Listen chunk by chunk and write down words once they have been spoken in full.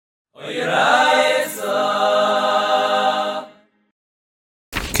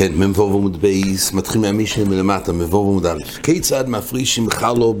כן, מבוא עמוד בייס, מתחיל מהמשנה מלמטה, מבוא עמוד א', כיצד מפרישים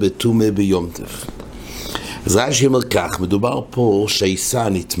חלו בטומאה ביום טף? אז רש"י אומר כך, מדובר פה שהאיסה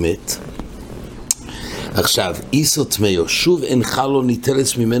נטמאת, עכשיו, איסו טמאו, שוב אין חלו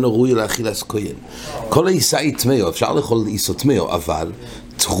ניטלס ממנו ראוי לאכילת כהן. כל האיסה היא טמאו, אפשר לאכול איסו טמאו, אבל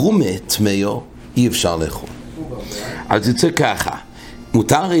תרומה טמאו אי אפשר לאכול. אז יוצא ככה,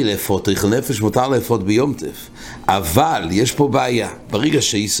 מותר הרי לאפות, ריח נפש מותר לאפות ביום טף, אבל יש פה בעיה, ברגע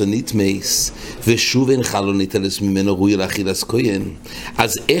שאיסו נטמאס, ושוב אין חלו ניטלס ממנו ראוי לאכילת כהן,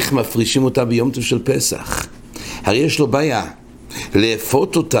 אז איך מפרישים אותה ביום טף של פסח? הרי יש לו בעיה,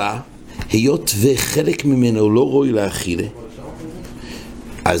 לאפות אותה, היות וחלק ממנו לא ראוי לאכילה,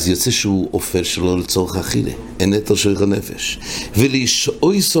 אז יוצא שהוא אופל שלו לצורך אכילה, אין נטל של ריח נפש.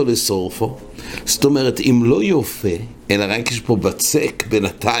 ולשאויסו לשורפו, זאת אומרת, אם לא יופה, אלא רק יש פה בצק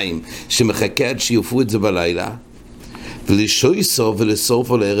בינתיים שמחכה עד שיופו את זה בלילה, ולשאויסו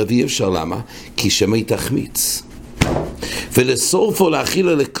ולשורפו לערב אי אפשר, למה? כי שמה היא תחמיץ. ולשורפו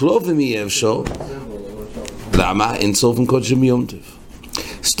לאכילה לכלובים אי אפשר, למה? אין שורפים קודשם מיום טף.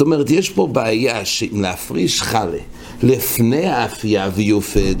 זאת אומרת, יש פה בעיה שאם להפריש חלה לפני האפייה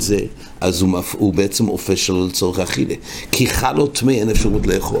ויופה את זה, אז הוא בעצם אופה שלו לצורך אכילה, כי חלו טמא אין אפשרות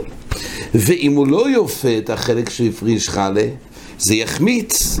לאכול. ואם הוא לא יופה את החלק שהפריש חלה, זה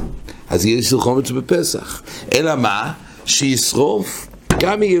יחמיץ, אז יהיה איסור חומץ בפסח. אלא מה? שישרוף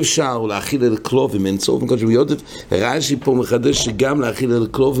גם אי אפשר להאכיל אל כלובים, אין צורך מקודש מיודף. רש"י פה מחדש שגם להאכיל אל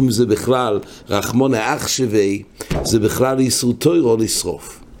כלובים זה בכלל, רחמון האח שווה, זה בכלל איסור תוירו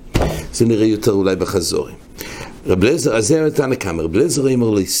לשרוף. זה נראה יותר אולי בחזורים. רב לזר, אז זה הייתה נקמה, רב לזר אמר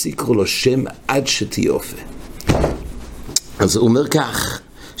לו, סיקרו לו שם עד שתיופה. אז הוא אומר כך,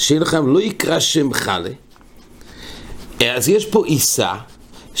 שיהיה לכם לא יקרא שם חלה, אז יש פה איסה,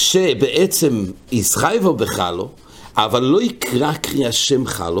 שבעצם ישחייבו בחלו, אבל לא יקרא קריאה שם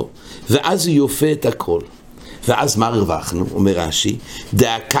חלו, ואז הוא יופה את הכל. ואז מה הרווחנו? אומר רש"י,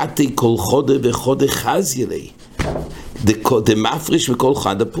 דאקתי כל חודה בחודה חזי לי, דמפריש וכל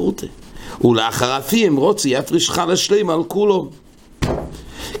חדה פורטה, ולאחר אפיהם רוצה יפריש חלה שלמה על כולו.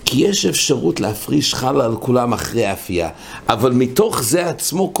 כי יש אפשרות להפריש חלה על כולם אחרי האפייה, אבל מתוך זה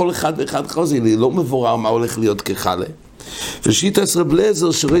עצמו כל אחד ואחד חוזי לי, לא מבורר מה הולך להיות כחלה. ושיטת רב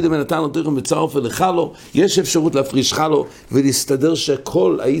לזר שרואה דמנתן אותם בצרף ולחלו, יש אפשרות להפריש חלו ולהסתדר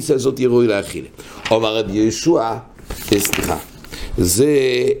שכל האיסה הזאת ירוי להאכיל. אומר רבי יהושע, סליחה, זה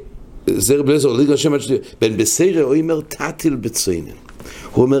רב לזר, בן בסיירה הוא אומר תטיל בצוינן,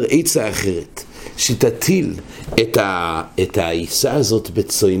 הוא אומר עצה אחרת, שתטיל את האיסה הזאת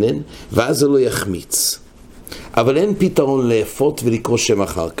בצוינן ואז זה לא יחמיץ, אבל אין פתרון לאפות ולקרוא שם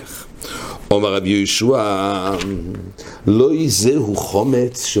אחר כך. אומר רבי יהושע, לא יזהו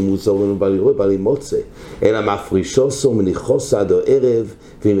חומץ שמוזר לנו בעלי מוצא, אלא מפרישו סו מניחוס עד הערב,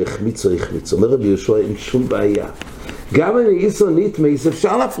 ואם החמיצו יחמיץ. אומר רבי יהושע, אין שום בעיה. גם אם איסו נטמאס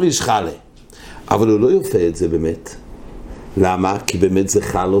אפשר להפריש חלה, אבל הוא לא יופה את זה באמת. למה? כי באמת זה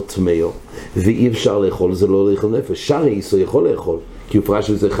חלו טמאו, ואי אפשר לאכול, זה לא לאכול נפש. שרי איסו יכול לאכול, כי הוא פרש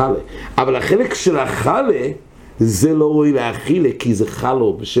שזה חלה. אבל החלק של החלה, זה לא רואי להאכילה, כי זה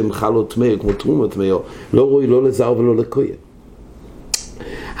חלו בשם חלו טמאו, כמו תרומה טמאו, לא רואי לא לזר ולא לכהן.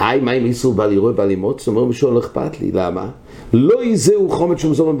 מה אם איסור בעל ירוי בעל אימוץ? אומר משהו לא אכפת לי, למה? לא יזהו חומץ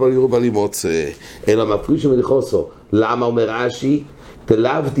שמזור בעל ירוי בעל אימוץ, אלא מפריש מניחוסו. למה אומר רש"י?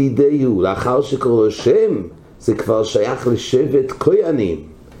 תלאו דידיהו, לאחר שקורא שם, זה כבר שייך לשבט כהנים,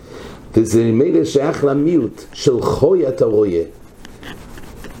 וזה מילא שייך למיעוט של חוי אתה רואה,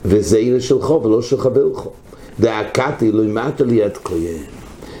 וזה אילה של חו ולא של חברך. דאקתי לא ימעת לי עד כהן.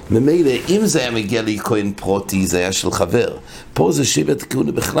 ממילא, אם זה היה מגיע לי כהן פרוטי, זה היה של חבר. פה זה שבט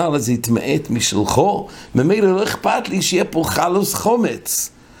כהונה בכלל, אז זה יתמעט משלחו. ממילא לא אכפת לי שיהיה פה חלוס חומץ,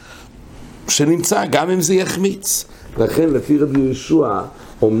 שנמצא גם אם זה יחמיץ. לכן לפי רבי יהושע,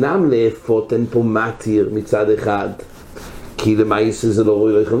 אמנם לאפות אין פה מתיר מצד אחד, כי למעשה זה לא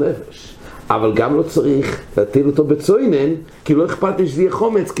רואי לאכול נפש. אבל גם לא צריך להטיל אותו בצוינן, כי לא אכפת לי שזה יהיה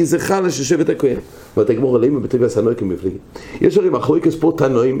חומץ, כי זה חלה של שבט הכהן. ותגמור עליהם בטבע הסנוי כמפליגים. יש הרי מחלוקת פה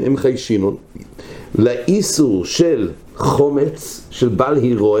תנועים, הם חיישינון, לאיסור של חומץ, של בעל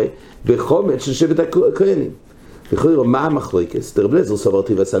הירוי, בחומץ של שבט הכהנים. יכולים לראות מה המחלוקת, רב לזר סבר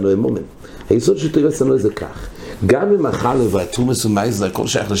טבע הסנוי מומן. היסוד של טבע הסנוי זה כך, גם אם החלה והתומס ומייזר, הכל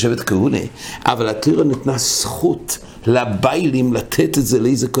שייך לשבט כהונה, אבל התורה נתנה זכות לביילים לתת את זה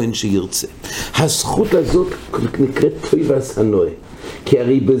לאיזה כהן שירצה. הזכות הזאת נקראת טבע הסנוי, כי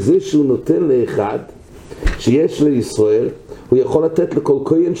הרי בזה שהוא נותן לאחד שיש לישראל, הוא יכול לתת לכל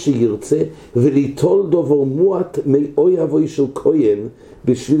כהן שירצה, וליטול דובר מועט מאוי אבוי של כהן,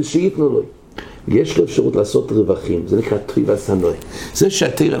 בשביל שייתנו לו. יש לו אפשרות לעשות רווחים, זה נקרא תחיבה סנוי. זה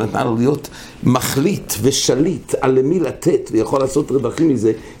שהתורה נתנה לו להיות מחליט ושליט על למי לתת, ויכול לעשות רווחים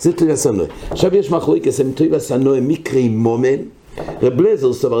מזה, זה תחיבה סנוי. עכשיו יש מחלוקת עם תחיבה סנוי מקרי מומן, רב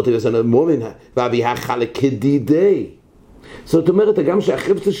לזר סובר תחיבה סנוי מומן, ואבי החלק כדידי. זאת אומרת, גם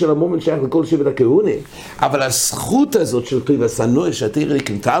שהחפצה של המומן שייך לכל שבט הכהונה, אבל הזכות הזאת של תחיבה סנוי, שהתורה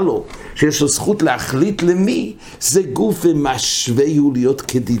נקנתה לו, שיש לו זכות להחליט למי, זה גוף ומשווהו להיות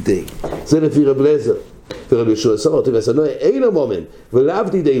כדידי. זה לפי רב לזר. ורב ישוע סובר תחיבה סנוי אין המומן, ולאו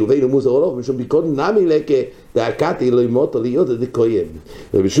דידי, ואין המוזר הולך, משום ביקוד נמי לקה, דאקתי לא ימות להיות את הכהן.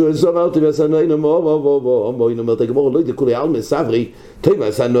 רב ישוע סובר תחיבה סנוי אין המומן, אומר תגמור, לא ידקו לי על מסברי,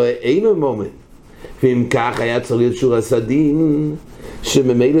 תחיבה סנוי אין המומן. ואם כך היה צריך להיות שור הסדין,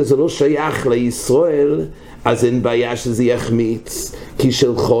 שממילא זה לא שייך לישראל, אז אין בעיה שזה יחמיץ, כי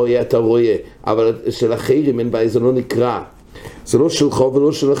שלך אתה רואה, אבל של אחרים אין בעיה, זה לא נקרא. זה לא שלך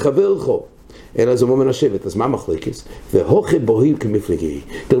ולא של חברך, אלא זה מומן השבט. אז מה מחלקת? והוכי בוהיל כמפלגי.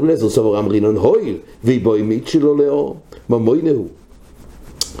 תראה לזר סובר אמרינון הויל, ויבוי מיט שלו לאור, ממוינהו.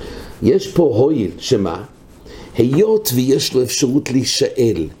 יש פה הויל, שמה? היות ויש לו אפשרות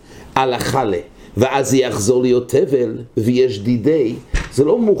להישאל על החלה, ואז זה יחזור להיות תבל, ויש דידי, זה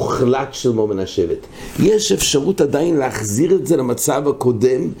לא מוחלט של מומן השבט. יש אפשרות עדיין להחזיר את זה למצב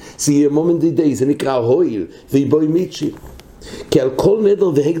הקודם, זה יהיה מומן דידי, זה נקרא הויל, ויבוי מיטשי. כי על כל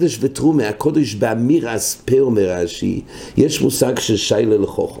נדר והקדש ותרומה, הקודש באמירס פר מרש"י, יש מושג של שיילה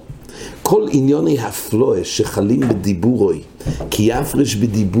לחוכם. כל עניוני הפלואה שחלים בדיבורוי, כי יפרש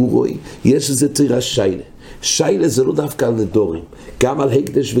בדיבורוי, יש איזה תירה שיילה. שיילה זה לא דווקא על נדורים, גם על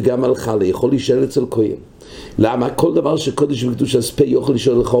הקדש וגם על חלה, יכול להישאל אצל כהן. למה? כל דבר שקודש וקדוש הספה יכול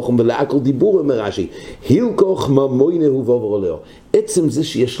להישאל לחוכם ולעקל דיבור, אומר רש"י, הילקוך ממוינהו ועוברלהו. עצם זה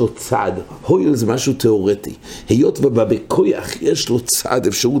שיש לו צד, הויל זה משהו תיאורטי. היות ובכויח יש לו צד,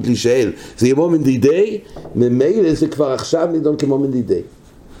 אפשרות להישאל, זה יהיה מומן דידי, ממילא זה כבר עכשיו נידון כמומן דידי.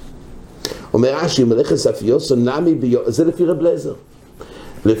 אומר רש"י, מלאכת ספיוסו נמי זה לפי רב לזר.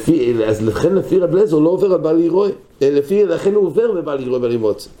 אז לכן לפי רב לזר לא עובר על בעל ירוי, לכן הוא עובר בבעל ירוי בעל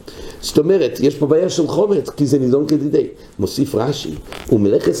ימוץ. זאת אומרת, יש פה בעיה של חומץ, כי זה נידון כדידי. מוסיף רש"י,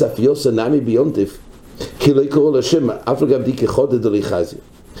 ומלאכת ספיוסו נמי ביונטף, כי לא יקראו לו שם, אף לגב די כחודד או לחזי.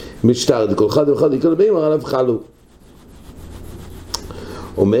 משטר, דכל חד וחד, יקראו לבאים, עליו חלו.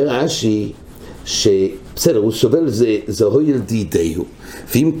 אומר רש"י, שבסדר, הוא סובל זה הויל דידיהו.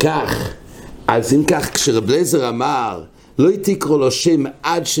 ואם כך, כשרב לזר אמר, לא תקראו לו שם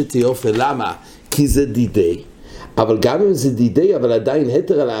עד שתיופל, למה? כי זה דידי. אבל גם אם זה דידי, אבל עדיין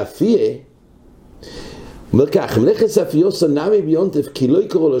היתר על האפיה, אומר כך, מלאכת ספיוסו נמי ביונטף, כי לא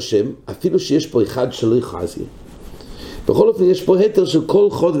יקראו לו שם, אפילו שיש פה אחד שלא יחזי. בכל אופן, יש פה היתר של כל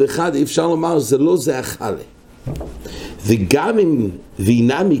חוד ואחד, אפשר לומר, זה לא זה החלה. וגם אם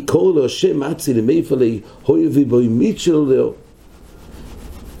וינמי קורא לו שם, מצי למייפה לי, הוי ובוי מיט שלו,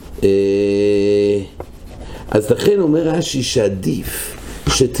 אז לכן אומר רש"י שעדיף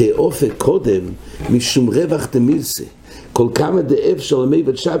שתאופה קודם משום רווח דמילסה, כל כמה דאב של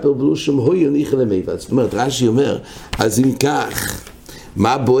המייבת שפר ולא שום הוי יניח למייבת. זאת אומרת, רש"י אומר, אז אם כך,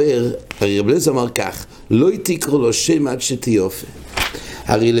 מה בוער? הרי רב לזר אמר כך, לא תקראו לו שם עד שתאופה.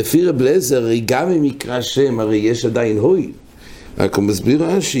 הרי לפי רב לזר, הרי גם אם יקרא שם, הרי יש עדיין הוי. רק הוא מסביר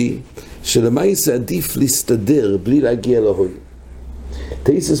רש"י, שלמעשה עדיף להסתדר בלי להגיע להוי.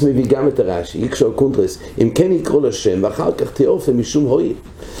 תאיסס מביא גם את הרש"י, יקשור קונטרס, אם כן יקראו לו שם, ואחר כך תאופה משום הויל.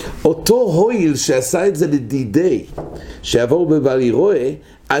 אותו הויל שעשה את זה לדידי, שיעבור בבעל ירואה,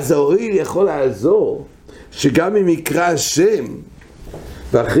 אז ההויל יכול לעזור, שגם אם יקרא שם,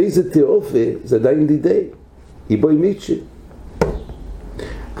 ואחרי זה תאופה, זה עדיין דידי, איבוי מיטשי.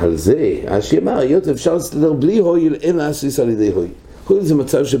 על זה, רש"י אמר, היות אפשר להסתדר בלי הויל, אין להסיס על ידי הויל. הויל זה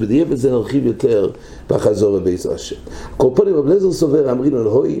מצב שבדיעבד זה נרחיב יותר בחזור בעזרת השם. כל פעמים רב לזר סובר אמרין על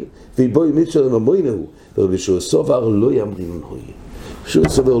הויל, ואיבוי מיטשי לממוינהו, ורבי ישוע סובר לא יאמרין על הויל. ישוע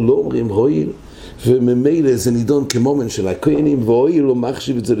סובר לא אומרים הויל, וממילא זה נידון כמומן של הכהנים, והויל לא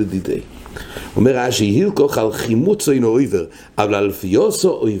מחשיב את זה לדידי. אומר רש"י, הילקוך על חימוצו אינו אויבר, אבל על פיוסו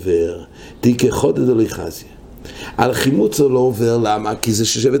אויבר, די כחודד או לחזיה. על חימוצו לא עובר, למה? כי זה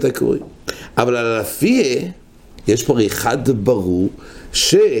שבט הכהנים. אבל על הפיה, יש פה אחד ברור,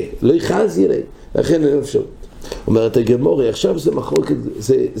 שלא יחזיה להם, לכן אין אפשרות. אומרת הגמורה, עכשיו זה מחלוקת,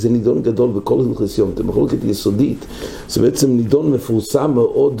 זה נידון גדול בכל הלכסיום, זה מחלוקת יסודית, זה בעצם נידון מפורסם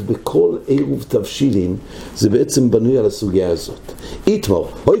מאוד בכל עירוב תבשילים, זה בעצם בנוי על הסוגיה הזאת. איתמור,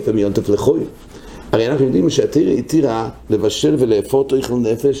 הויפה מיונטף לחוי. הרי אנחנו יודעים שהתורה התירה לבשל ולאפות אוכל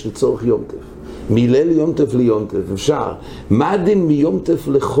נפש לצורך יונטף. מליל יום טף ליום טף, אפשר. מה הדין מיום טף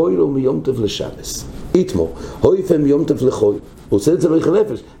לחויל או מיום טף לשבס? איתמו, הויפם יום טף לחויל. הוא עושה את זה לאיכל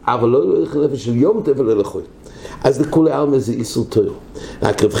נפש, אבל לא לאיכל נפש של יום טף אלא לחויל. אז לכולי עלמא זה איסור תוירו.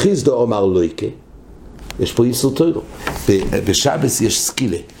 רק רב חיסדא אמר לויקה, יש פה איסור תוירו. בשבס יש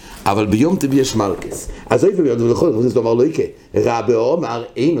סקילה, אבל ביום טף יש מלכס. אז איפה ביום טף לחויל, רב חיסדא אמר לויקה. רבי אמר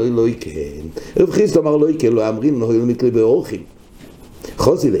אינו לויקה. רב חיסדא אמר לויקה, לא אמרים נוהל מקלי באורחים.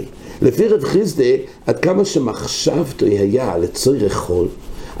 חוזי לי. לפי רב חיסדא, עד כמה שמחשבתו היה לצורך חול,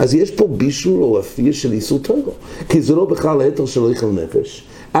 אז יש פה בישול או אפילו של איסור תוירו, כי זה לא בכלל היתר של איכל נפש.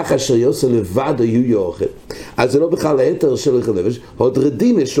 אך אשר יוסה לבד היו יאכל, אז זה לא בכלל היתר של איכל נפש, עוד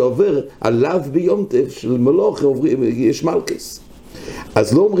רדימה שעובר עליו ביום טף של מלוך, יש מלכס.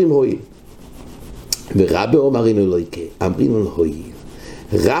 אז לא אומרים הועיל. ורבי אמר אינו לויקה, אמרים לו הועיל.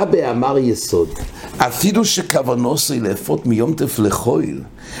 רבי אמר יסוד, אפילו שכוונוסי לאפות מיום טף לחויל,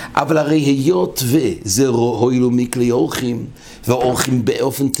 אבל הרי היות וזה הוילו מכלי אורחים, והאורחים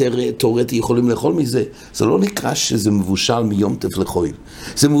באופן תיאורטי יכולים לאכול מזה, זה לא נקרא שזה מבושל מיום טף לחויל,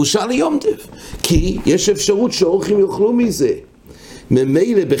 זה מבושל ליום טף, כי יש אפשרות שאורחים יאכלו מזה.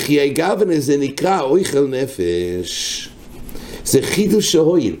 ממילא בחיי גוונה זה נקרא אוכל נפש. זה חידוש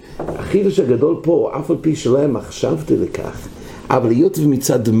שהויל. החידוש הגדול פה, אף על פי שלהם מחשבתי לכך, אבל היות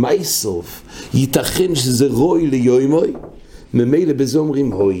ומצד מייסוף ייתכן שזה רוי ליומוי, ממילא בזה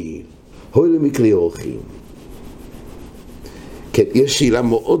אומרים הויל, הויל מכלי אורחים. כן, יש שאלה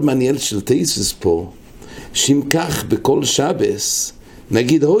מאוד מעניינת של תייסס פה, שאם כך בכל שבס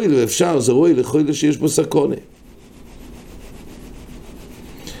נגיד הויל ואפשר, זה רוי לחויל שיש בו סכונה.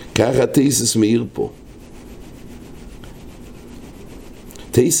 ככה תייסס מאיר פה.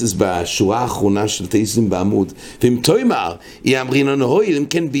 תייסס בשורה האחרונה של תייסים בעמוד, ואם תוימר, היא אמרינן הויל, אם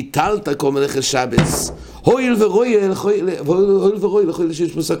כן ביטלת כל מלאכת שבס, הויל ורוי לחויל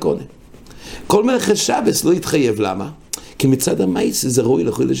שיש בו סכונה. כל מלאכת שבס לא יתחייב, למה? כי מצד המייס זה רוי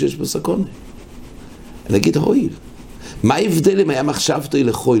לחויל שיש בו סכונה. נגיד הויל. מה ההבדל אם היה מחשבתו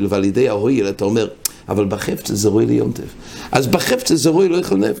לחויל, ועל ידי ההויל אתה אומר, אבל בחפץ זה רוי ליום טף. אז בחפץ זה רוי לא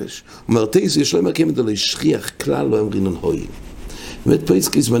יאכל נפש. אומר תייס, יש לו אמרקים את זה להשכיח, כלל לא אמרינן הויל. באמת פה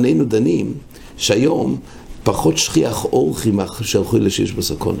עסקי זמננו דנים שהיום פחות שכיח אורחים של חויל שיש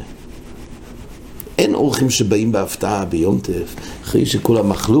בסכונה. אין אורחים שבאים בהפתעה ביום טף, אחרי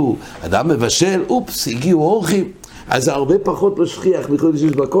שכולם אכלו, אדם מבשל, אופס, הגיעו אורחים, אז זה הרבה פחות לא שכיח מחויל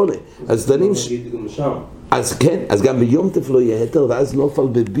שיש בסכונה. אז דנים אז כן, אז גם ביום טף לא יהיה היתר, ואז נופל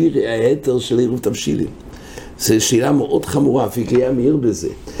בבירי ההיתר של עירוב תבשילים. זו שאלה מאוד חמורה, אפילו היה מאיר בזה,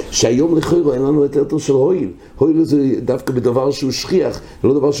 שהיום לחוירו אין לנו את היתר של הויל. הויל זה דווקא בדבר שהוא שכיח,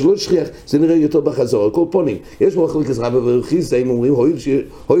 לא דבר שלא שכיח, זה נראה יותר בחזור, על כל פונים. יש מחלוקת רבי ורב חיסדא, אם אומרים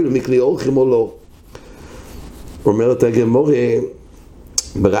הויל מכלי אורחים או לא. אומרת הגמרא,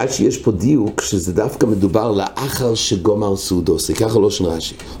 ברש"י יש פה דיוק, שזה דווקא מדובר לאחר שגומר סעודוסי, ככה לא של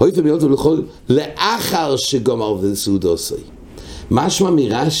רש"י. הויל ומילות ולכל לאחר שגומר סעודוסי. משמע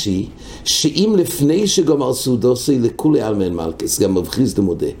מרש"י, שאם לפני שגומר סעודוסי לכולי עלמא אין מלכס, גם רב חיסדא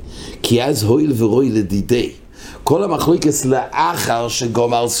מודה, כי אז הויל ורוי לדידי, כל המחלוקת לאחר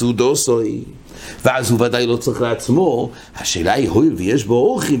שגומר סעודוסי, ואז הוא ודאי לא צריך לעצמו, השאלה היא הויל ויש בו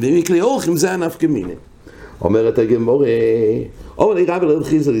אורחים, ומכלי אורחים זה הנפקא מינה. אומרת הגמרא, אומר לי רבי לרב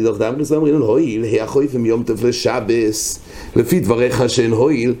חיסדא לידוך דם חיסדא אמרינן הויל, החויפם יום טף לשבס, לפי דבריך שאין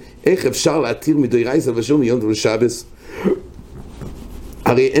הויל, איך אפשר להתיר מדאורייתא לבשל מיום טף לשבס?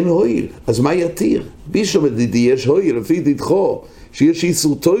 הרי אין הויל, אז מה יתיר? בישו מדידי יש הויל, לפי דדחו, שיש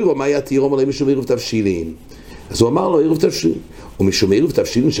איסור תוירו, מה יתיר? אומר להם משום עירוב תבשילין. אז הוא אמר לו עירוב תבשילין. ומשום עירוב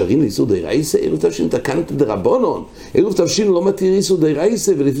תבשילין שרים לאיסור דאורייתא, עירוב תבשילין תקנת דרבנן. עירוב תבשילין לא מתיר איסור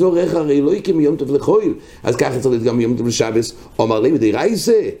דאורייתא, ולפדור איך הרי לא יקם מיום טף לחויל. אז ככה צריך להיות גם מיום טף לשבס. אומר להם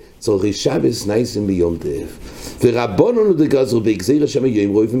דאורייתא, צורכי שבס נייסים ביום טף. ורבנן דגזרו בגזירא שם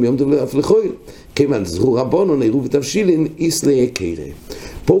יום רואים מיום טף לחויל. כיוון זהו רבנן עירוב תבשילין איסלי יקרה.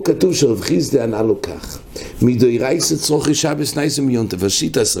 פה כתוב שרב חיסדא ענה לו כך, מדאורייתא צורכי שבס נייסים ביום טף.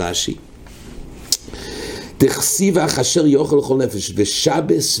 השיטס רש"י, תכסיבך אשר יאכל לכל נפש,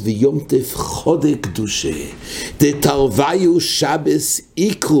 ושבס ויום טף חודק קדושה, דתרוויו שבס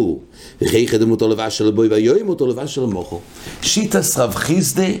יקרו, וכי יחדם אותו לבש של בוי ויום אותו לבש של מוחו. שיטס רב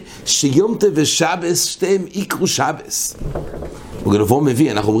חיסדא שיום טף ושבס שתיהם יקרו שבס. וגנבו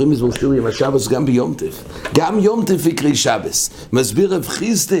מביא, אנחנו אומרים מזמור שיעור עם השבס גם ביום טף, גם יום טף יקרי שבס. מסביר רב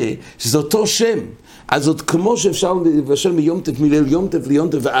חיסדא שזה אותו שם, אז עוד כמו שאפשר לבשל מיום טף, מליל יום טף ליום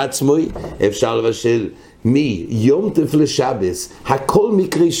טף ועצמוי, אפשר לבשל מיום טף לשבס, הכל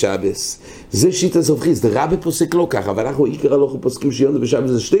מקרי שבס. זה שיטה סופחיס, זה רבי פוסק לא ככה, אבל אנחנו עיקר הלוך פוסקים שיום טף ושבס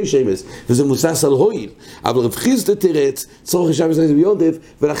זה שתי שמס, וזה מוסס על הויל. אבל רב חיסדא תרץ, צורך שבס זה ביום טף,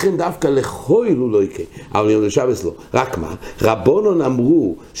 ולכן דווקא לחויל הוא לא יקרה, אבל יום טף שבס לא. רק מה? רבונון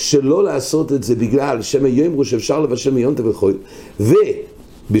אמרו שלא לעשות את זה בגלל שהם יאמרו שאפשר לבשל מיום טף לחויל,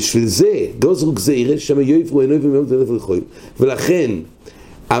 ובשביל זה גוזרו גזירה שהם יאמרו אינו ומיום טף לחויל, ולכן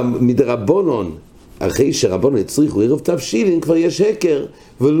מדרבונון אחרי שרבון הצריכו ערב תבשילין כבר יש הקר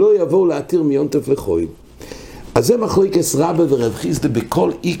ולא יבואו להתיר מיום טף לחויל. אז זה מחלוקת רבי ורב חיסדא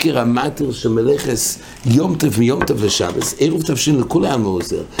בכל עיקר המטר של מלאכת יום טף מיום טף לשבס. ערב תבשילין לכולם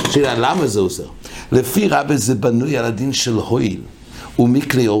עוזר. שאלה למה זה עוזר? לפי רבי זה בנוי על הדין של הויל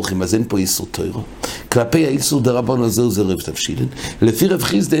ומכלי אורחים, אז אין פה איסור תוירו. כלפי האיסור דרבון הזה זה ערב תבשילין. לפי רב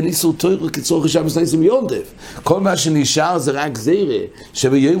חיסדא אין איסור תוירו כצורך שבס ניסים יום טף. כל מה שנשאר זה רק זירה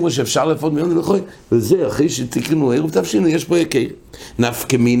שביום שאפשר לפעול מיום טף לחויל, וזה אחרי שתקנו ערב תבשילין יש פה יקר.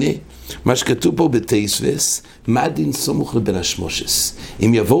 נפקא מינה, מה שכתוב פה בתייסבס, מה דין סמוך לבן השמושס?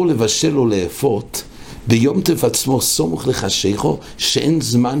 אם יבואו לבשל או לאפות ביום טף עצמו סמוך לחשיכו שאין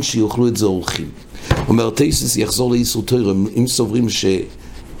זמן שיוכלו את זה אורחים. אומר תייסבס יחזור לאיסור תוירו אם סוברים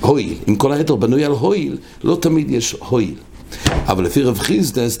הויל, אם כל היתר בנוי על הויל, לא תמיד יש הויל. אבל לפי רב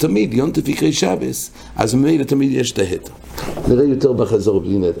חיסדא, אז תמיד, יום טף יקרי שבס, אז ממילא תמיד יש את ההתר. נראה יותר בחזור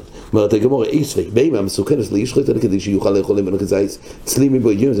בלי נדר. אומרת הגמרא, איסווי, בהמה מסוכנת לאיש חוטא כדי שיוכל לאכול לבן הכזייס, צלים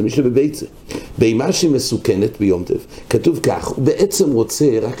מבו יום, זה משנה בביצה. בהמה שהיא מסוכנת ביום טף, כתוב כך, הוא בעצם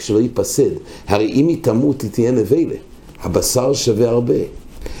רוצה רק שלא ייפסד, הרי אם היא תמות, היא תהיה נבלה. הבשר שווה הרבה.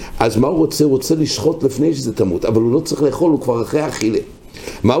 אז מה הוא רוצה? הוא רוצה לשחוט לפני שזה תמות, אבל הוא לא צריך לאכול, הוא כבר אחרי אכילה.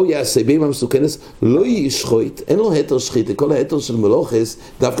 מה הוא יעשה? בהמה מסוכנת לא ישחוט, אין לו התר שחיטה, כל ההתר של מלוכס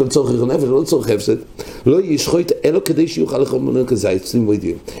דווקא לצורך ריחון נפש, לא לצורך הפסד, לא ישחוט אלא כדי שיוכל לאכול ממנו כזית צלים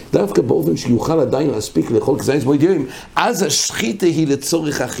מועדים, דווקא באופן שיוכל עדיין להספיק לאכול כזית מועדים, אז השחיטה היא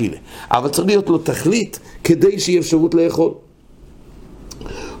לצורך אכילה, אבל צריך להיות לו תכלית כדי שיהיה אפשרות לאכול.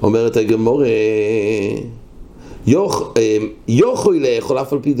 אומרת הגמרא, יוכוי לאכול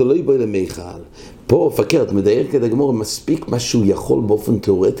אף על פי דלא יבוא למיכל. פה פקרת, מדייר כדי גמור, מספיק מה שהוא יכול באופן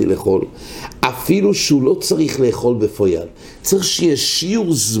תיאורטי לאכול, אפילו שהוא לא צריך לאכול בפועל. צריך שיהיה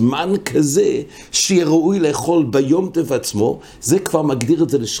שיעור זמן כזה, שיהיה ראוי לאכול ביום טף עצמו, זה כבר מגדיר את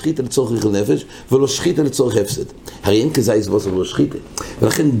זה לשחיטה לצורך ריחון נפש, ולא שחיטה לצורך הפסד. הרי אין כזייס בו ולא שחיטה.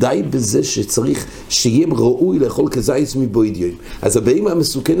 ולכן די בזה שצריך שיהיה ראוי לאכול כזייס מבויד יום. אז הבהמה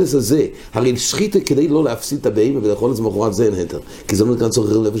המסוכנת הזה, הרי שחיטה כדי לא להפסיד את הבהמה ולאכול את זה מאחוריו זה אין היתר, כי זה לא נקרא צורך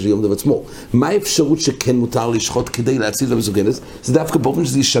ריחון נפש ביום טף עצמו. מה האפשרות שכן מותר לשחוט כדי להציל את המסוכנת? זה דווקא באופן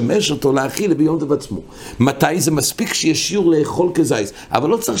שזה ישמש אותו להאכיל ביום טף עצמו. מתי זה מספיק שיש שיעור לאכול כזייס, אבל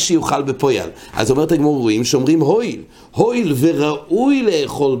לא צריך שיוכל בפועל. אז אומרת הגמרא שאומרים הויל וראוי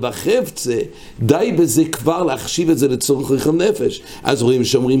לאכול בחפצה, די בזה כבר להחשיב את זה לצורך ריחון נפש. אז רואים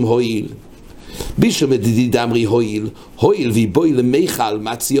שאומרים הויל. בישום דדיד אמרי הויל ויבוי למיכל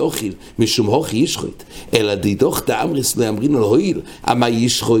מצי אוכל, משום הוכי ישחוט. אלא דידוך דאמריס לאמרין על הויל, אמה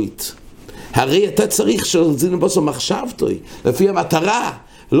ישחוט. הרי אתה צריך שזין בוסו מחשבתוי, לפי המטרה.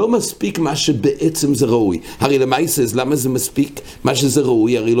 לא מספיק מה שבעצם זה ראוי. הרי למעשה, למה זה מספיק מה שזה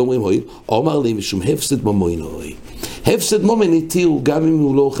ראוי? הרי לא אומרים הויל. אומר לי משום הפסד ממוין הוי. הפסד ממוין התירו גם אם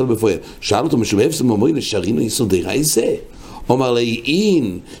הוא לא אוכל בפועל. שאל אותו משום הפסד ממוין לשרינו יסודי ראי זה. אומר לי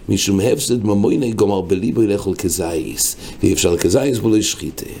אין משום הפסד ממוין גומר בליבו לאכול כזייס. ואי אפשר לכזייס בו לא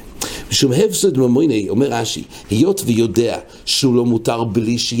ישחיתה. משום הפסד ממוין, אומר רש"י, היות ויודע שהוא לא מותר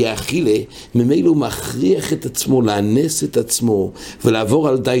בלי שיהיה אכילה, ממילא הוא מכריח את עצמו, לאנס את עצמו ולעבור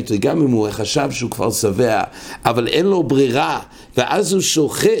על דייטו, גם אם הוא חשב שהוא כבר שבע, אבל אין לו ברירה, ואז הוא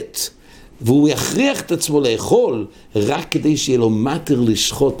שוחט והוא יכריח את עצמו לאכול רק כדי שיהיה לו מטר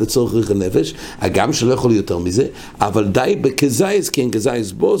לשחוט לצורך ריחון נפש, הגם שלא יכול יותר מזה, אבל די בכזייס, כי אין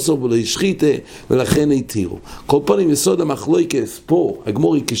כזייס בוסו ולא ישחיתה, ולכן התירו. כל פעמים יסוד המחלוקת פה,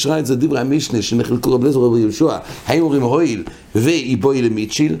 הגמרא קישרה את זה דברי המשנה שנחלקו רב אליעזר ורבי יהושע, האם אומרים הויל ואיבוי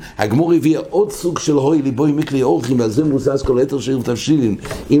למיטשיל, הגמרא הביאה עוד סוג של הויל, איבוי מכלי אורחים, ועל זה מבוסס כל היתר של ערב תבשילין,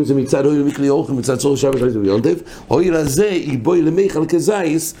 אם זה מצד הויל מכלי אורחים, מצד צורך שבס ויום טף, הויל הזה איבוי למיכל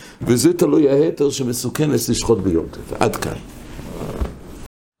כזייס, וזה תלוי ההתר שמסוכנת לשחוט ביום טף. עד כאן.